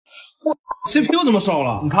CPU 怎么烧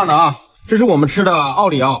了？你看的啊，这是我们吃的奥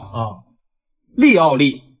利奥啊，利奥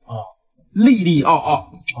利啊，利利奥奥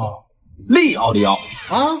啊，利奥利奥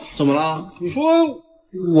啊？怎么了？你说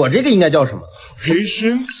我这个应该叫什么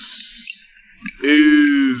 ？Patience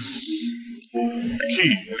is key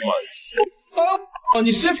in life。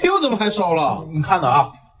你 CPU 怎么还烧了？你看的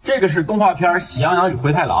啊，这个是动画片《喜羊羊与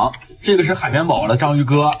灰太狼》，这个是海绵宝宝的章鱼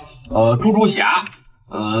哥，猪猪侠，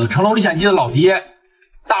《成龙历险记》的老爹，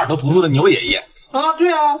大耳朵图图的牛爷爷。啊，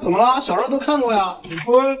对啊，怎么了？小时候都看过呀。你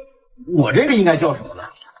说我这个应该叫什么呢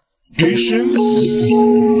 ？Patience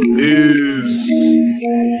is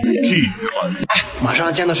key in life。哎，马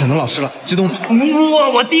上见到沈腾老师了，激动吗？哇，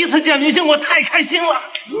我第一次见明星，我太开心了。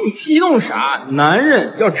你激动啥？男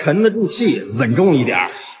人要沉得住气，稳重一点。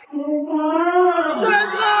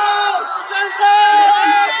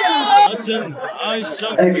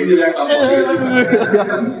哎，给这边搞好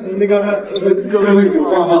那个各位位主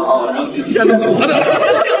放好，然后现在我的。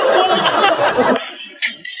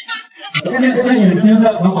今天影片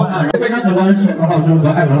的很好看，非常喜欢沈腾老师和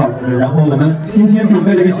艾文老师，然后我们精心准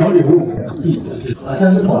备了一个小礼物，好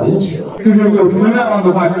像是保龄球，就是有什么愿望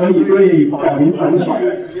的话可以对保龄传的，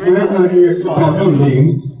因为它是保证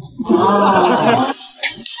零啊。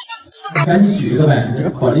赶紧取一个呗，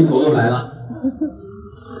保龄球都来了。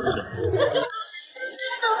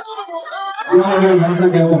然后能带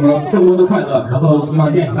给我们更多的快乐，然后希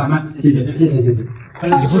望电影大卖，谢谢。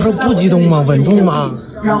你不是不激动吗？稳重吗？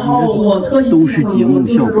然后我特意都是节目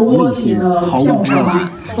效果，内心毫无遮拦，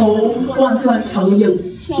都换算成影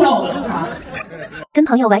票的价。跟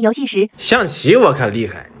朋友玩游戏时，象棋我可厉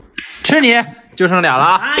害，吃你就剩俩了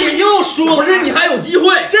啊！哎呀，又输了，不是你还有机会，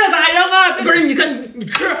这咋样啊？这不是你看你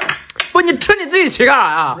吃，不你吃你自己棋干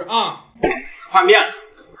啥呀？不是啊，换面。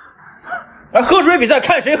来喝水比赛，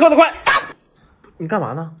看谁喝得快。你干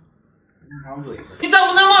嘛呢？你怎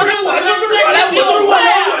么能往上我就是我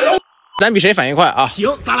呀！咱比谁反应快啊？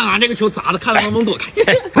行，咱俩拿这个球砸的，看能不能躲开。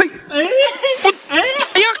哎呀，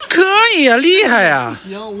可以呀，厉害呀！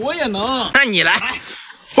行，我也能。那你来。哎，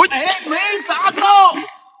没砸到。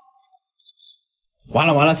完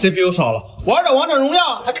了 ，CPU 烧了。玩着王者荣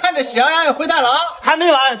耀，还看着喜羊羊与灰太狼，还没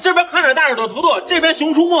完，这边看着大耳朵图图，这边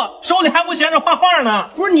熊出没，手里还不闲着画画呢。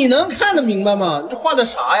不是你能看得明白吗？你这画的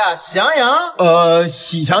啥呀？喜羊羊？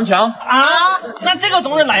喜强强啊？那这个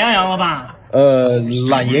总是懒羊羊了吧？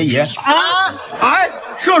懒爷爷啊！哎，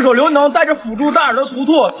射手刘能带着辅助大耳朵图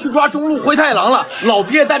图去抓中路灰太狼了，老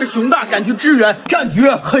爹带着熊大赶去支援，战局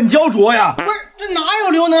很焦灼呀。不是，这哪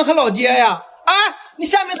有刘能和老爹呀？哎，你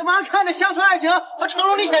下面怎么还看着《乡村爱情》和《成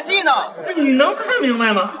龙历险记》呢？你能看明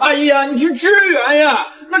白吗？哎呀，你去支援呀！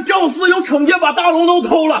那赵四有惩戒把大龙都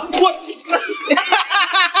偷了，我，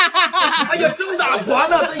哎呀，正打船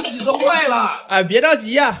呢，这椅子坏了。哎，别着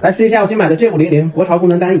急呀，来试一下我新买的 G500国潮功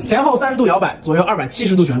能单椅，前后30度摇摆，左右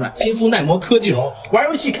270度旋转，亲肤耐磨科技柔，玩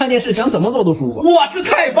游戏看电视想怎么做都舒服。哇，这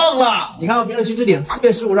太棒了！你看我评论区置顶，4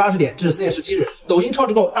月15日20点至4月17日，抖音超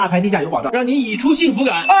值购，大牌低价有保障，让你溢出幸福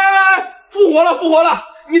感。哎，复活了！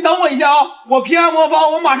你等我一下啊，我平安魔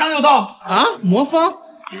方我马上就到。啊，魔方？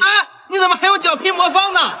啊，你怎么还有脚拼魔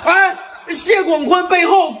方呢？哎，谢广坤背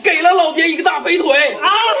后给了老爹一个大肥腿啊！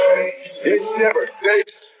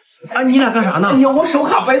哎，你俩干啥呢？哎呀，我手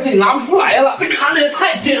卡掰腿拿不出来了，这卡的也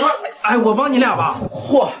太紧了。哎，我帮你俩吧。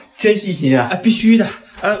嚯，真细心啊！哎，必须的。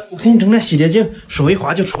我给你整点洗洁精，手一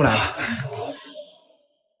滑就出来了。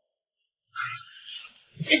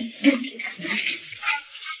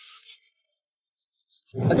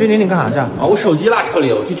俊宁，你干啥去？啊，我手机落车里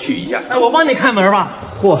了，我去取一下。哎，我帮你开门吧。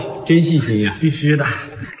嚯，真细心呀！必须的。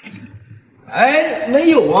哎，没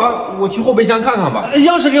有啊，我去后备箱看看吧。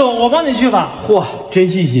钥匙给我，我帮你去吧。嚯，真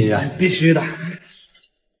细心呀！必须的。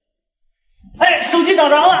哎，手机找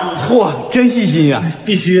着了。嚯，真细心呀！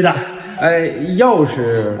必须的。哎，钥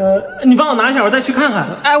匙，你帮我拿一下，我再去看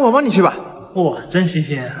看。哎，我帮你去吧。哇，真细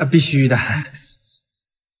心。必须的。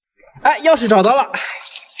哎，钥匙找到了。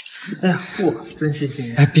哎呀，嚯，真细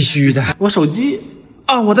心！哎，必须的。我手机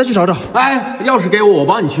啊，我再去找找。哎，钥匙给我，我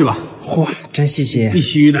帮你去吧。嚯，真细心！必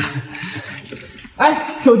须的。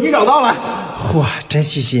哎，手机找到了。嚯，真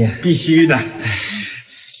细心！必须的。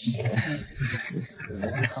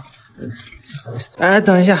哎，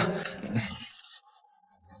等一下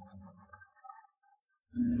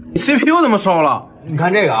 ，CPU 怎么烧了？你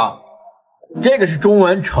看这个啊，这个是中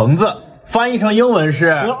文橙子，翻译成英文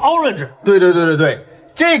是 orange。对。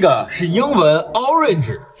这个是英文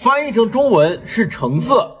orange， 翻译成中文是橙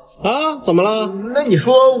色啊？怎么了？那你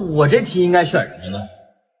说我这题应该选什么呢？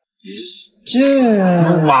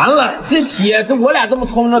这完了，这题我俩这么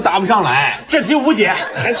聪明都答不上来，这题无解。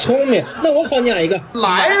还聪明？那我考你俩一个，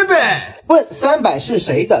来呗。问300是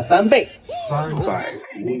谁的3倍300除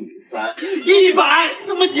以3，100，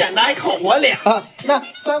这么简单，还考我俩啊？那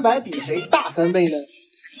300比谁大3倍呢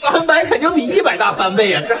？300肯定比100大3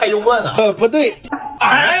倍啊，这还用问啊？不对，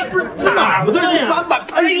哎，不是，这哪儿不对呀？300，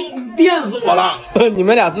哎呦，你电死我了！你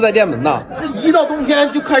们俩自带电门呐？这一到冬天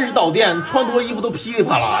就开始导电，穿多衣服都噼里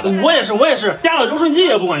啪啦的。我也是，加了柔顺剂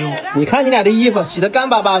也不管用。你看你俩这衣服洗得干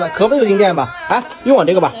巴巴的，可不就静电吧？哎，用我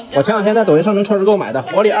这个吧，我前2天在抖音上城超市购买的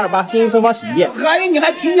活力28新芬芳洗衣液。哎，你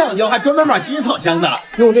还挺讲究，还专门买薰衣草香的。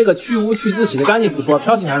用这个去污去渍洗得干净不说，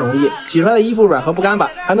漂洗还容易，洗出来的衣服软和不干巴，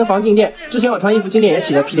还能防静电。之前我穿衣服静电也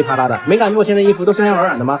起得噼里啪啦的，没感觉我现在衣服都香香软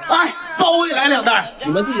软的吗？哎，包我也来2袋。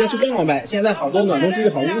你们自己再去逛逛呗。现在好多暖冬治愈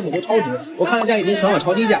好物手都超值，我看了一下已经全网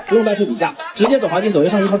超低价，不用到处比价，直接走滑进抖音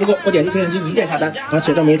上城超市购，或点击评论区一键下单。而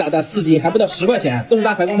且这么一大袋4斤还不到10块钱，都是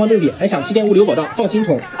大牌官方正品，还享7天物流保障，放心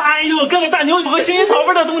冲。哎呦，搁个大牛有个薰衣草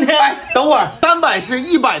味的冬天。哎，等会儿，300是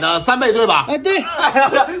100的3倍对吧？哎，对。哎呀，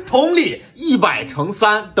同理，100乘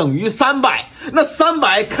3等于300，那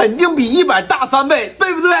300肯定比100大3倍，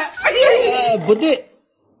对不对？不对。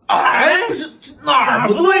哎，不是哪儿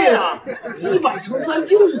不对呀？100乘3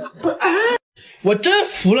就是不是？哎，我真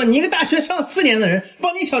服了，你一个大学上4年的人，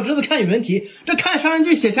帮你小侄子看语文题，这看上一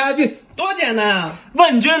句写下一句，多简单啊！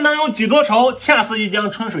问君能有几多愁？恰似一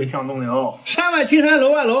江春水向东流。山外青山楼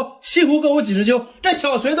外楼，西湖歌舞几时秋。这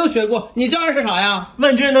小学都学过，你教的是啥呀？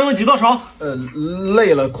问君能有几多愁？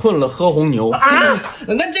累了困了喝红牛啊。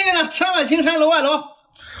那这个呢？山外青山楼外楼，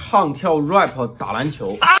唱跳 rap 打篮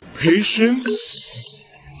球。Patience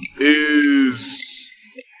is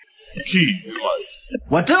key in life.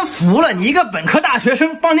 我真服了，你一个本科大学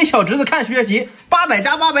生帮你小侄子看学习，800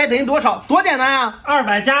加800等于多少？多简单啊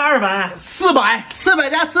！200加200，400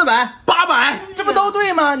加400，800，这不都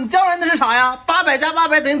对吗？你教人的是啥呀？800加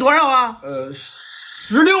800等于多少啊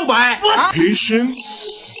？1600。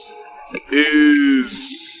Patience is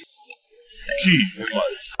key in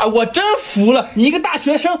life. 啊，我真服了，你一个大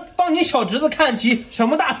学生帮你小侄子看题，什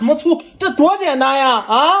么大什么粗，这多简单呀！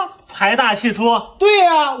啊，财大气粗。对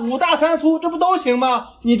呀，5大3粗，这不都行吗？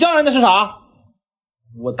你教人的是啥？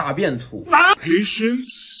我大便粗。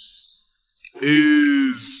Patience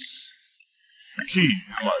is key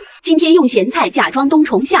in life. 今天用咸菜假装冬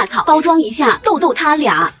虫夏草包装一下，逗逗他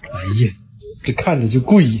俩。哎呀，这看着就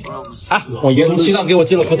贵啊！我爷从西藏给我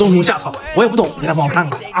寄了颗冬虫夏草，我也不懂，你来帮我看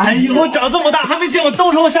看。哎呦，我长这么大还没见过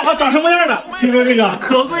冬虫夏草长什么样呢？听说这个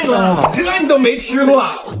可贵了，这你都没吃过，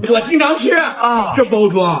我经常吃啊。这包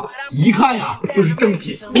装一看呀就是正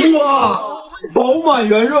品，哇，饱满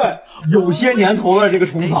圆润，有些年头的这个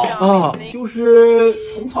虫草啊，就是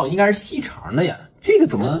虫草应该是细长的呀，这个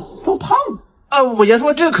怎么这么胖呢？啊，我爷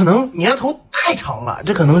说这可能年头太长了，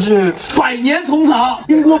这可能是100年虫草，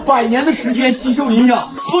经过100年的时间吸收营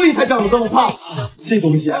养，所以才长得这么胖。这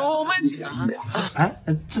东西，哎，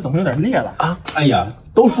这怎么有点裂了啊？哎呀，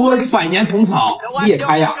都说100年虫草裂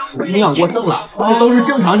开呀，属营养过剩了，这都是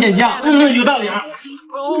正常现象。有道理啊。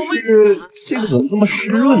是这个怎么这么湿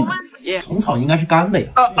润呢？虫草应该是干的呀。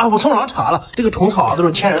我从网上查了，这个虫草都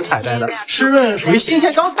是天然采摘的，湿润属于新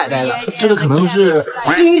鲜刚采摘的，这个可能是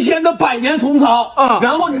新鲜的100年虫草啊。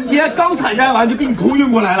然后你爷刚采摘完就给你空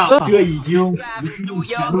运过来了，这已经不是用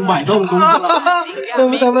钱能买到的东西了。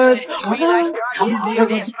咱们尝尝。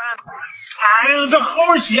哎呀，这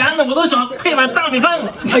齁咸的，我都想配碗大米饭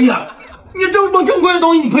了。哎呀，你这么珍贵的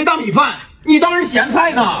东西，你配大米饭？你当是咸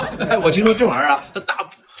菜呢？哎，我听说这玩意儿啊，大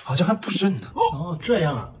好像还不深呢。哦，这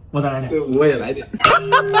样啊，我再来点。对，我也来点。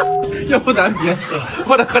要不咱别吃了，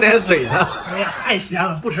我得喝点水呢。哎呀，太咸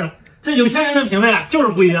了，不吃了。这有钱人的品味啊，就是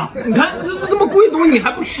不一样。你看这么贵的东西你还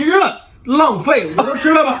不吃了，浪费！我都吃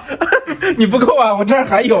了吧。你不够啊，我这儿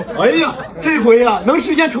还有。哎呀，这回呀能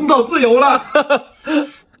实现虫草自由了。不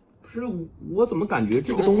是，我怎么感觉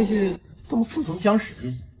这个东西这么似曾相识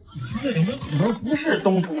呢？这有没有可能不是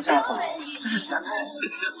冬虫夏草？这是咸菜，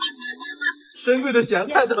珍贵的咸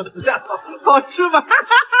菜冬虫夏草，好吃吧？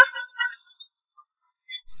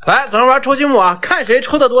来，咱们玩抽积木啊，看谁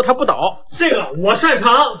抽的多，他不倒。这个我擅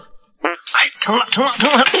长。哎，成了。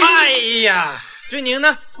哎呀，峻宁呢？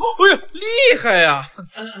哎呀，厉害呀！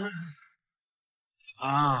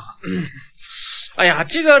啊，哎呀，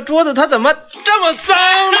这个桌子它怎么这么脏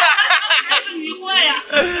呢？是你坏呀！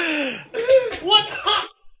我操！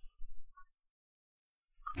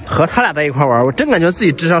和他俩在一块玩，我真感觉自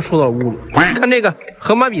己智商受到了侮辱。看这个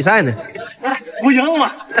河马比赛呢，哎，我赢了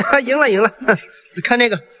吗？赢了。你看这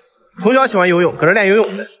个，从小喜欢游泳，搁这练游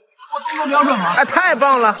泳的。我动作标准吗？哎，太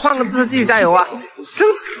棒了！换个姿势继续加油啊！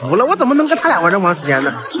真服了，我怎么能跟他俩玩这么长时间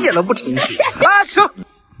呢？一点都不情绪。啊，行，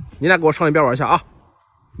你俩给我上一边玩去啊！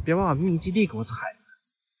别把我秘籍地给我踩了。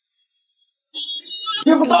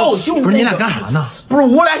接不到，就不是你俩干啥呢？不是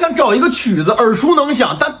我俩想找一个曲子耳熟能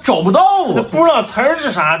详，但找不到啊。不知道词儿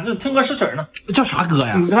是啥，就听歌识曲呢。叫啥歌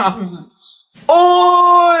呀？你看啊，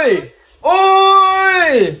哎。哎，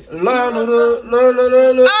来，哎，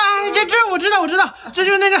这我知道，这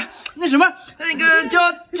就是那什么，那个叫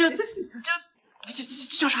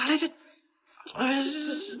啥来着？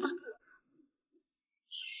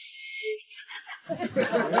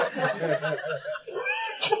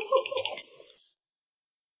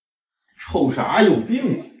瞅啥有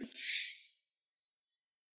病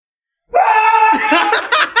啊！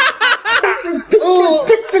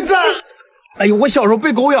哎呦，我小时候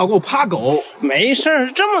被狗咬过，我怕狗。没事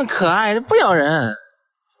儿，这么可爱，不咬人。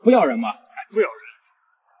不咬人吗？不咬人。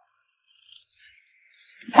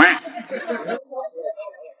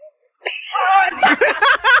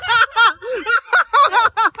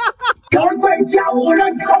要是在下午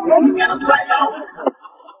让烤肉面的快乐。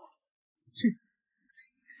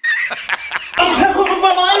帮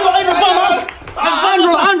忙！按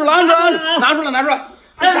住了，拿出来！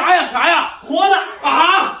啥呀？活的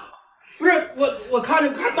啊！不是我看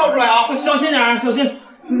倒出来啊！小心点，小心！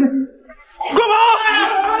快跑！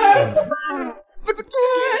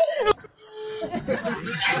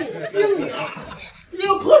一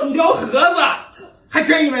个破薯条盒子，还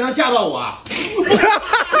真以为能吓到我？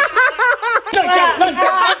让下！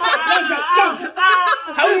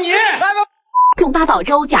还有你！用八宝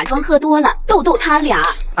粥假装喝多了，逗他俩。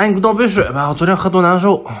哎，你给我倒杯水吧，我昨天喝多难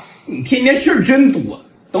受。你天天事儿真多，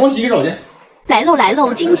等我洗个手去。来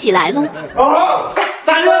喽，惊喜来喽！啊！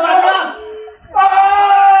咋的？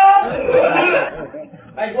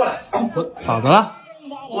哎，你过来。咋的了？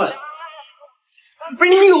过来。不是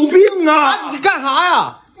你有病啊！你干啥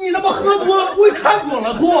呀？你他妈喝多了不会看准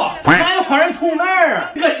了吐，哪有好人吐那儿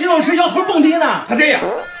啊？这个洗手池摇头蹦迪呢。他这样吐，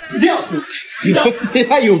你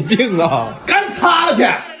还有病啊！干擦了去。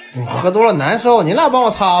我喝多了难受，你俩帮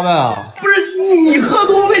我擦呗。不是你喝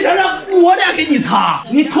多，为啥让我俩给你擦？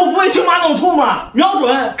你吐不会去马桶吐吗？瞄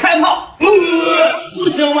准开炮，不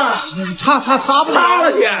行吗？擦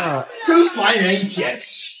了去，真烦人一天。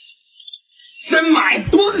真妈呀，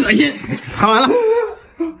多恶心！擦完了。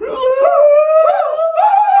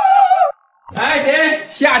哎，给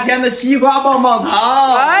夏天的西瓜棒棒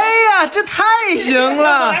糖。哎呀，这太行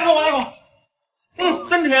了！来口。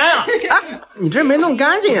真甜呀！啊，你这没弄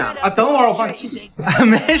干净呀？啊，等会儿我帮你剃。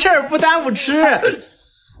没事儿，不耽误吃。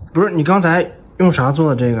不是，你刚才用啥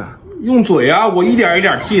做的这个？用嘴啊，我一点一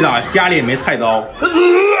点剃的，家里也没菜刀。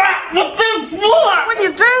我真服了！不，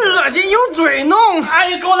你真恶心，用嘴弄。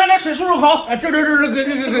哎，给我来点水漱漱口。哎，这，给。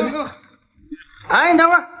哎，你等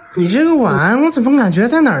会儿，你这个碗我怎么感觉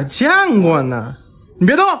在哪儿见过呢？你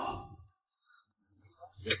别动。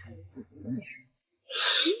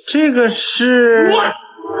这个是。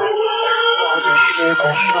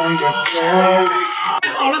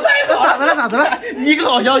太好了！咋的了？一个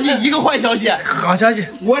好消息，一个坏消息。好消息，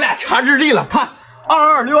我俩查日历了，看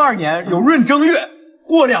，2262年有闰正月，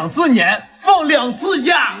过2次年，放2次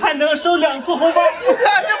假，还能收2次红包，这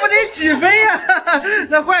不得起飞呀！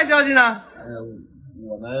那坏消息呢？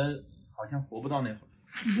我们好像活不到那会儿。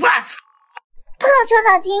我操！臭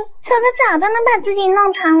草精，搓个澡都能把自己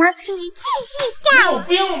弄疼了，真是气有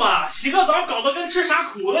病吧？洗个澡搞得跟吃啥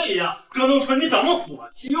苦了一样，搁农村你怎么活？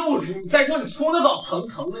就是你再说你搓个澡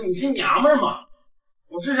疼的，你是娘们儿吗？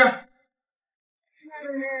我试试。哎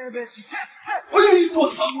呦，我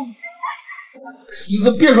操！你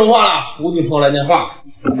可别说话了，我女朋友来电话。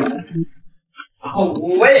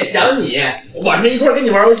我也想你，晚上一块跟你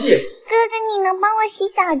玩游戏。哥哥，你能帮我洗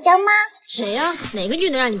澡澡吗？谁呀？哪个女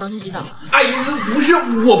的让你帮她洗澡？阿姨，不是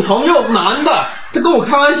我朋友，男的，他跟我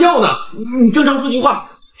开玩笑呢。你正常说句话。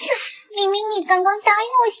明明你刚刚答应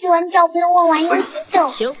我洗完澡陪我玩游戏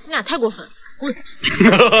的。行，你俩太过分了，滚！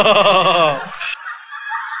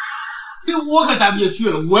这我可待不下去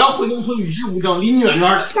了，我要回农村与世无争，离你远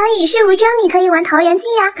远的。想与世无争，你可以玩桃园季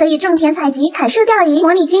呀，可以种田采集、砍树钓鱼，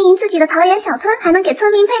模拟经营自己的桃园小村，还能给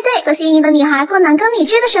村民配对，和心仪的女孩过男耕女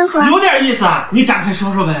织的生活。有点意思啊，你展开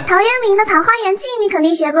说说呗。陶渊明的《桃花源记》你肯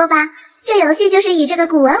定学过吧？这游戏就是以这个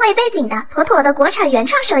古文为背景的，妥妥的国产原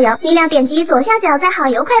创手游。你俩点击左下角在好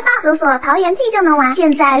游快报搜索“桃源记”就能玩。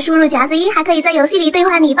现在输入夹子1，还可以在游戏里兑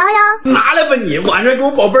换礼包哟。拿来吧你，晚上跟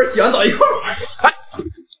我宝贝洗完澡一块玩。哎，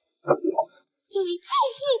真是气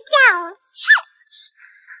死掉了！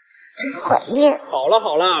真讨厌。好了，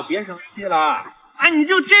别生气了。哎，你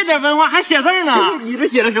就这点文化还写字呢？你这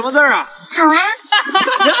写的什么字啊？好啊。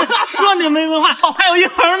说你没文化，还有一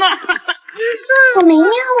横呢。好没妙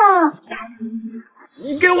哦！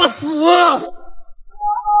你给我死！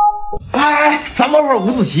哎，咱们玩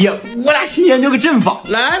五子棋，我俩先研究个阵法。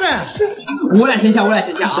来呗，我俩先下啊！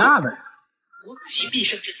下呗。五子棋必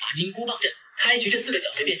胜阵法金箍棒阵，开局这4个角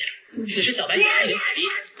随便下。此时小白一脸懵逼，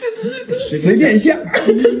随便下，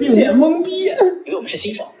一脸懵逼。因为我们是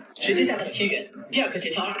新手，直接下他的天元，第2颗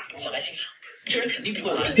斜跳2，小白心想，这人肯定不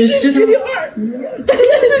会玩。这是斜跳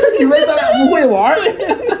2，以为咱俩不会玩。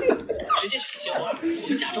直接选斜活2，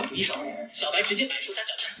就假装赌一手，小白直接摆出3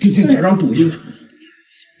角盘。这假装赌一手。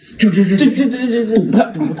这赌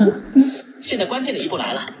他！现在关键的一步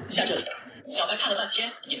来了，下这里。小白看了半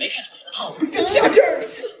天也没看出什么套路。下这儿，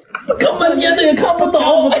根本念的也看不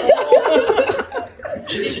懂。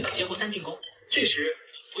直接选择斜活3进攻，这时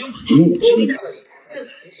不用管他，直接下这里，阵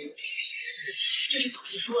法成型。这时小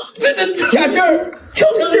白就输了。这下这儿，成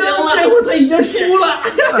了，这会儿他已经输了。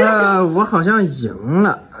我好像赢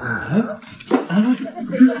了。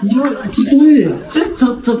对呀，这。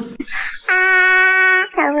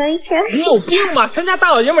小风车，你有病吧？全家大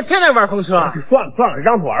老爷们天天玩风车。算了，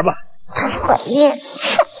让他玩吧。讨厌！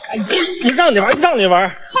不让你玩，让你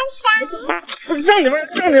玩。不是让你玩。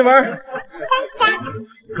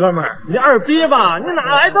哥们儿，你二逼吧？你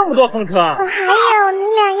哪来这么多风车？我还有，你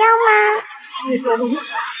俩要吗？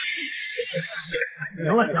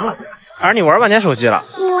行了，还是你玩半天手机了。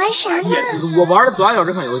你玩啥呢？我玩的左下角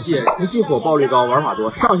这款游戏，不计火爆率高，玩法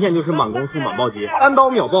多，上线就是满攻速满暴击，单刀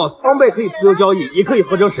秒 BOSS， 装备可以自由交易，也可以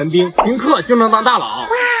合成神兵，停课就能当大佬。哇，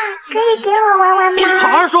可以给我玩玩吗？好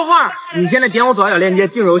好说话！你现在点我左下角链接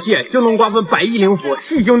进入游戏，就能瓜分100亿灵符，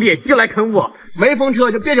细兄弟进来啃我！没风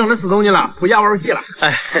车就别整这死东西了，回家玩游戏了。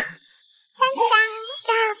哎。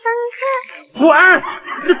大风车，滚！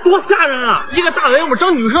这多吓人啊！一个大老爷们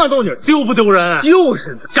整女生的动静，丢不丢人？就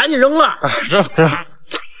是的，赶紧扔了。是。你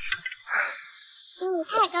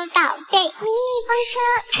太多宝贝，迷你风车。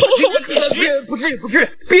不至于，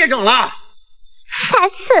别整了。发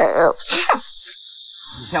醋。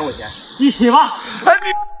你欠我钱，一起吧。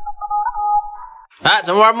来，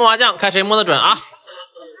咱们玩摸麻将，看谁摸得准啊！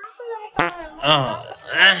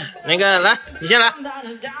那个来，你先来。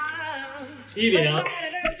一饼，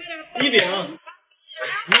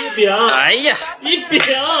哎呀，1饼，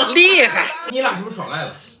厉害！你俩是不是耍赖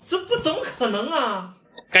了？这不怎么可能啊！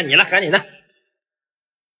该你了，赶紧的。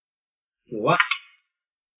主啊，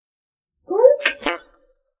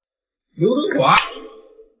刘德华，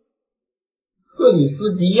克里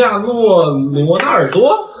斯蒂亚诺罗纳尔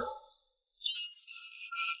多。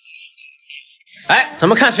哎，咱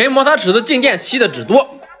们看谁摩擦尺子静电吸的纸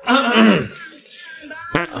多。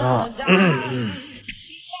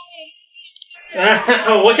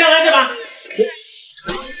我先来这把。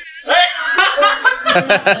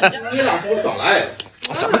你俩是不是耍赖了？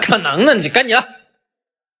怎么可能呢？你赶紧了。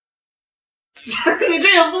你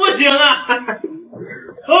这也不行啊！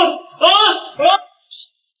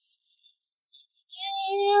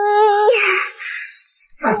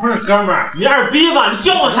不是哥们儿，你二逼吧？你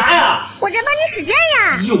叫我啥呀？我在帮你使劲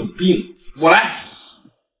呀！你有病！我来。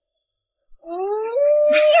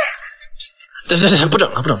这不整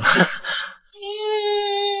了。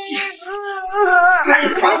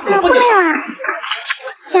烦死会了！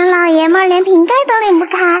让老爷们连瓶盖都拧不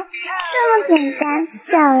开，这么简单，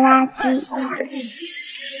小垃圾！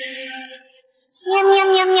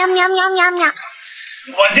喵！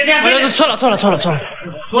我今天错了。算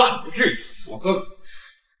不至于，我哥哥。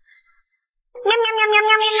喵！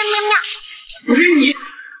不是你！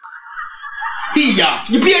哎呀，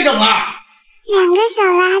你别整了！两个小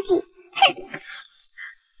垃圾，哼！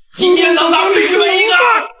今天咱俩必须赢一个！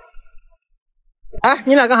哎，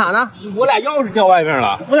你俩干啥呢？我俩钥匙掉外面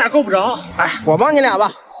了，我俩够不着。哎，我帮你俩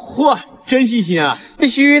吧。嚯，真细心啊！必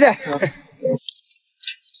须的。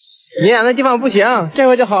你俩那地方不行，这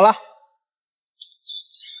回就好了。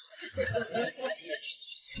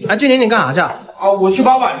哎，俊宁，你干啥去？啊，我去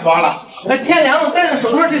把碗刷了。哎，天凉了，戴上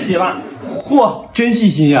手套去洗吧。嚯，真细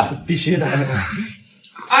心呀！必须的。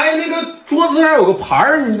哎，那个桌子上有个盘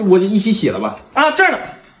儿，我就一起洗了吧。啊，这儿呢。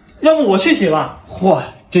要不我去洗吧。嚯，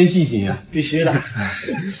真细心呀！必须的。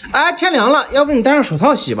哎，天凉了，要不你戴上手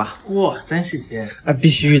套洗吧。哇，真细心。啊，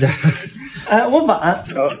必须的。哎，我碗。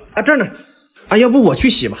这儿呢。啊，要不我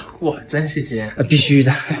去洗吧。哇，真细心。啊，必须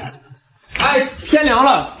的。哎，天凉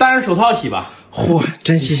了，戴上手套洗吧。嚯，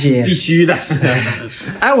真细心。必须的。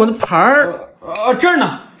哎，我的盘儿。这儿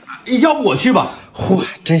呢。要不我去吧。嚯，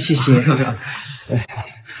真细心。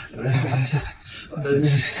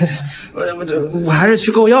我还是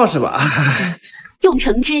去购钥匙吧。用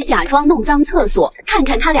橙汁假装弄脏厕所，看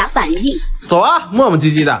看他俩反应。走啊，磨磨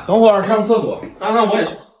唧唧的。等会儿上厕所，那我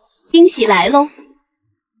也。惊喜来喽！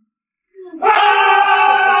啊！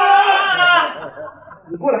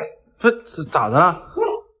咋的了？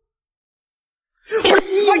不是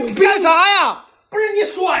你干啥呀？不是你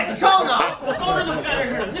甩得上啊！我当时就不干这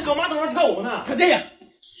事了，你搁嘛等着跳舞呢？他这样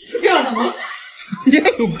什么？你也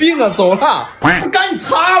有病啊！走了，赶紧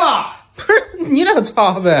擦了。不是你俩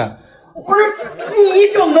擦呗？不是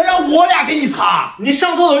你整的，让我俩给你擦。你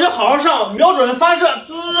上厕所就好好上，瞄准发射，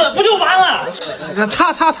滋，不就完了？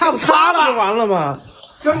擦不就完了吗？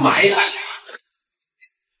真埋汰。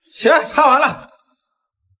行，擦完了。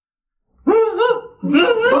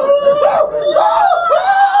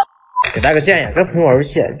给大个建议，跟朋友玩游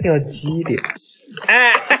戏一定要激烈。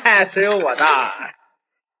哎，谁有我的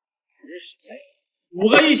？5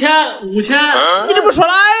个1000，5000，你这不耍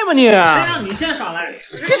赖吗你？谁让你先耍赖？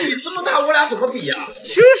这你这么大，我俩怎么比呀？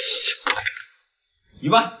就是，一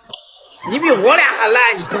万，你比我俩还赖，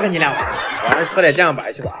你不跟你俩玩，晚上喝点酱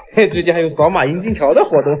白去吧。嘿，最近还有扫码赢金条的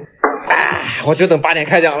活动，哎，我就等8点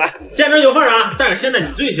开奖了。见证有份啊！但是现在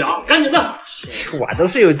你最小，赶紧的。我都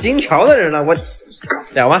是有金条的人了，我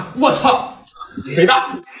2万。我操，肥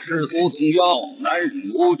大。世俗童谣，男人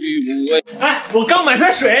无惧无畏。哎，我刚买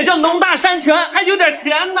瓶水，叫农大山泉，还有点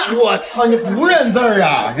甜呢。我操，你不认字儿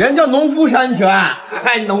啊？人叫农夫山泉，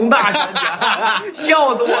还农大山泉，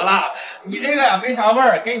笑死我了。你这个呀没啥味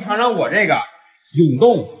儿，给你尝尝我这个永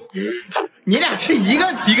动。你俩是一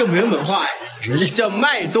个比一个没有文化呀，人家叫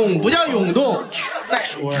脉动，不叫涌动。再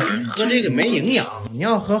说了，喝这个没营养，你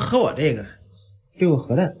要喝我这个6个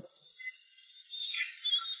核弹。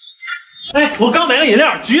哎，我刚买个饮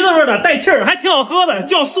料，橘子味的，带气儿，还挺好喝的，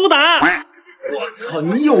叫苏打。我操，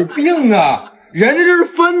你有病啊！人家这是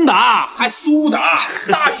芬达，还苏打，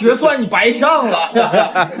大学算你白上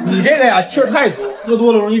了。你这个呀，气儿太足，喝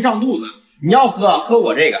多了容易胀肚子。你要喝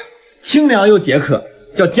我这个，清凉又解渴，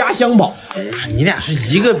叫家乡宝。你俩是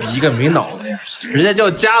一个比一个没脑子呀！人家叫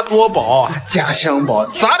加多宝，家乡宝，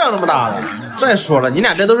咋长那么大了？再说了，你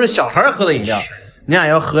俩这都是小孩喝的饮料，你俩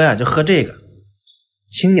要喝呀，就喝这个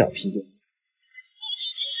青鸟啤酒。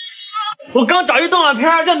我刚找一动画片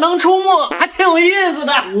叫《能出没》，还挺有意思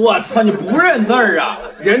的。我操，你不认字儿啊？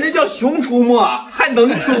人家叫《熊出没》，还能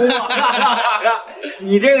出没？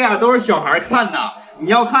你这个呀都是小孩看的，你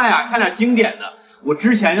要看呀，看点经典的。我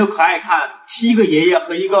之前就可爱看7个爷爷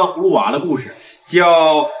和一个葫芦娃的故事，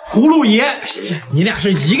叫《葫芦爷》。你俩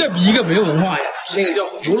是一个比一个没有文化呀！那个叫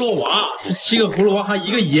葫芦娃，是7个葫芦娃和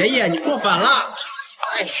一个爷爷，你说反了。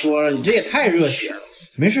再说了，你这也太热血了。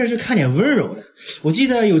没事就看点温柔的。我记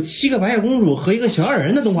得有7个白雪公主和一个小矮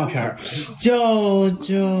人的动画片，叫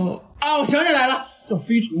啊，我想起来了，叫《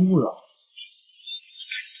非诚勿扰》。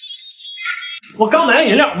我刚买个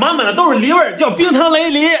饮料，满满的都是梨味，叫冰糖雷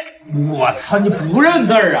梨。我操，你不认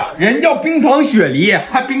字儿啊？人叫冰糖雪梨，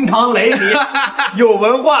还冰糖雷梨，有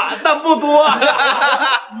文化但不多。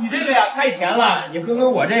你这个呀太甜了，你喝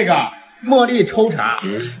我这个茉莉抽茶。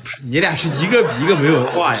你俩是一个比一个没文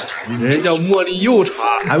化呀！人家叫茉莉柚茶，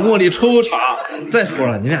还茉莉抽茶。再说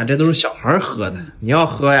了，你俩这都是小孩喝的，你要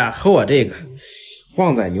喝呀，喝我这个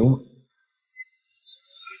旺仔牛。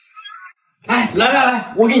哎，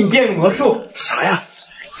来，我给你变个魔术。啥呀？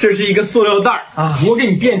这是一个塑料袋啊，我给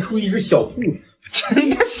你变出一只小兔子。真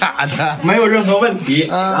的假的？没有任何问题。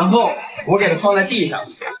然后我给它放在地上。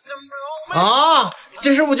啊，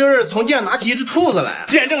这是不就是从地上拿起一只兔子来，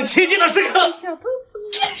见证奇迹的时刻？小兔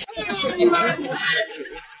子，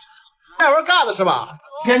爱玩嘎子是吧？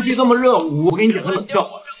天气这么热，我给你讲个冷笑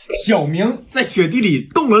话。小明在雪地里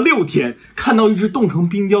冻了6天，看到一只冻成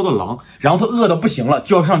冰雕的狼，然后他饿得不行了，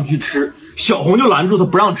就要上去吃。小红就拦住他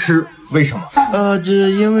不让吃，为什么？这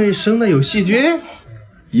因为生的有细菌。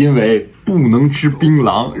因为不能吃槟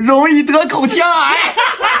榔，容易得口腔癌。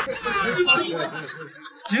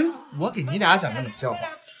行，我给你俩讲个冷笑话。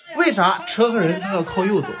为啥车和人都要靠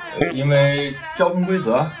右走？因为交通规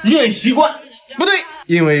则，因为习惯。不对，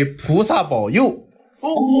因为菩萨保佑。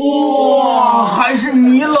哇，还是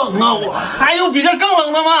你冷啊！我还有比这更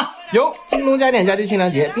冷的吗？有，京东家电家居清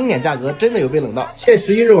凉节，冰点价格真的有被冷到。7月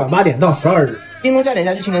11日晚8点到12日，京东家电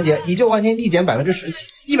家居清凉节，以旧换新，立减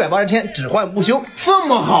17%，180天只换不修。这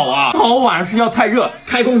么好啊！好晚上睡觉太热，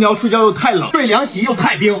开空调睡觉又太冷，睡凉席又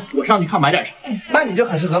太冰。我上去看买点啥？那你就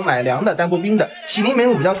很适合买凉的但不冰的喜临门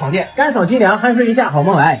乳胶床垫，干爽清凉，酣睡一下好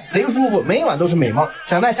梦来，贼舒服，每晚都是美梦。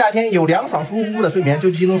想在夏天有凉爽舒服的睡眠，就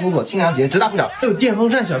去京东搜索清凉节，直达不了。还有电风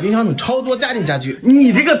扇、小冰箱等超多家电家居。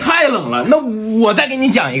你这个太冷了，那我再给你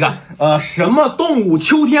讲一个，什么动物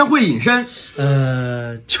秋天会隐身？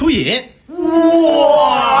蚯蚓。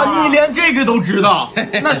哇，你连这个都知道？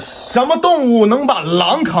那什么动物能把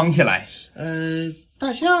狼扛起来？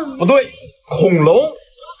大象？不对，恐龙。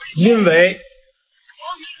因为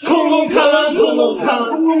恐龙看完恐龙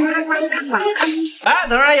来，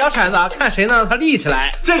等人摇铲子啊，看谁能让它立起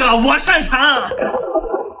来。这个我擅长。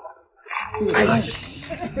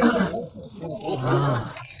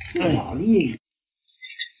哪立？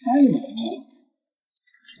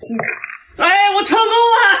哎，我成功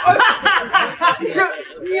了！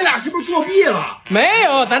你俩是不是作弊了？没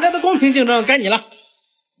有，咱这都公平竞争，该你了。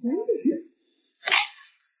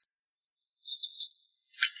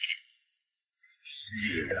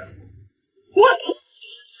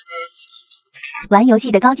玩游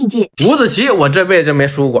戏的高境界。五子棋，我这辈子就没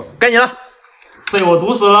输过，该你了。被我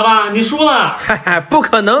毒死了吧？你输了。不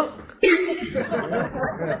可能。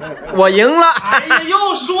我赢了！哎呀，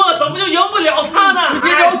又输了，怎么就赢不了他呢？你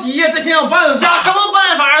别着急，再想想办法。想什么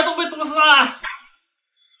办法？都被毒死了。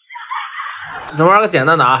咱玩个简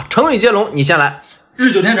单的啊，成语接龙，你先来。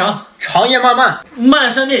日久天长，长夜漫漫，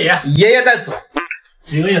漫山遍野，爷爷在此。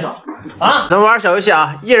几个月到啊？咱们玩小游戏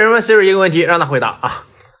啊，一人问 Siri 一个问题，让他回答啊。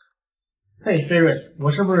嘿 Siri， 我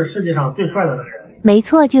是不是世界上最帅的男人？没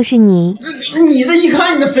错，就是你。你这一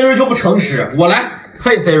看你的 Siri 就不诚实。我来，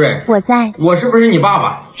嘿 Siri， 我在。我是不是你爸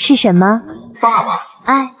爸？是什么？爸爸。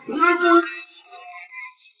爱。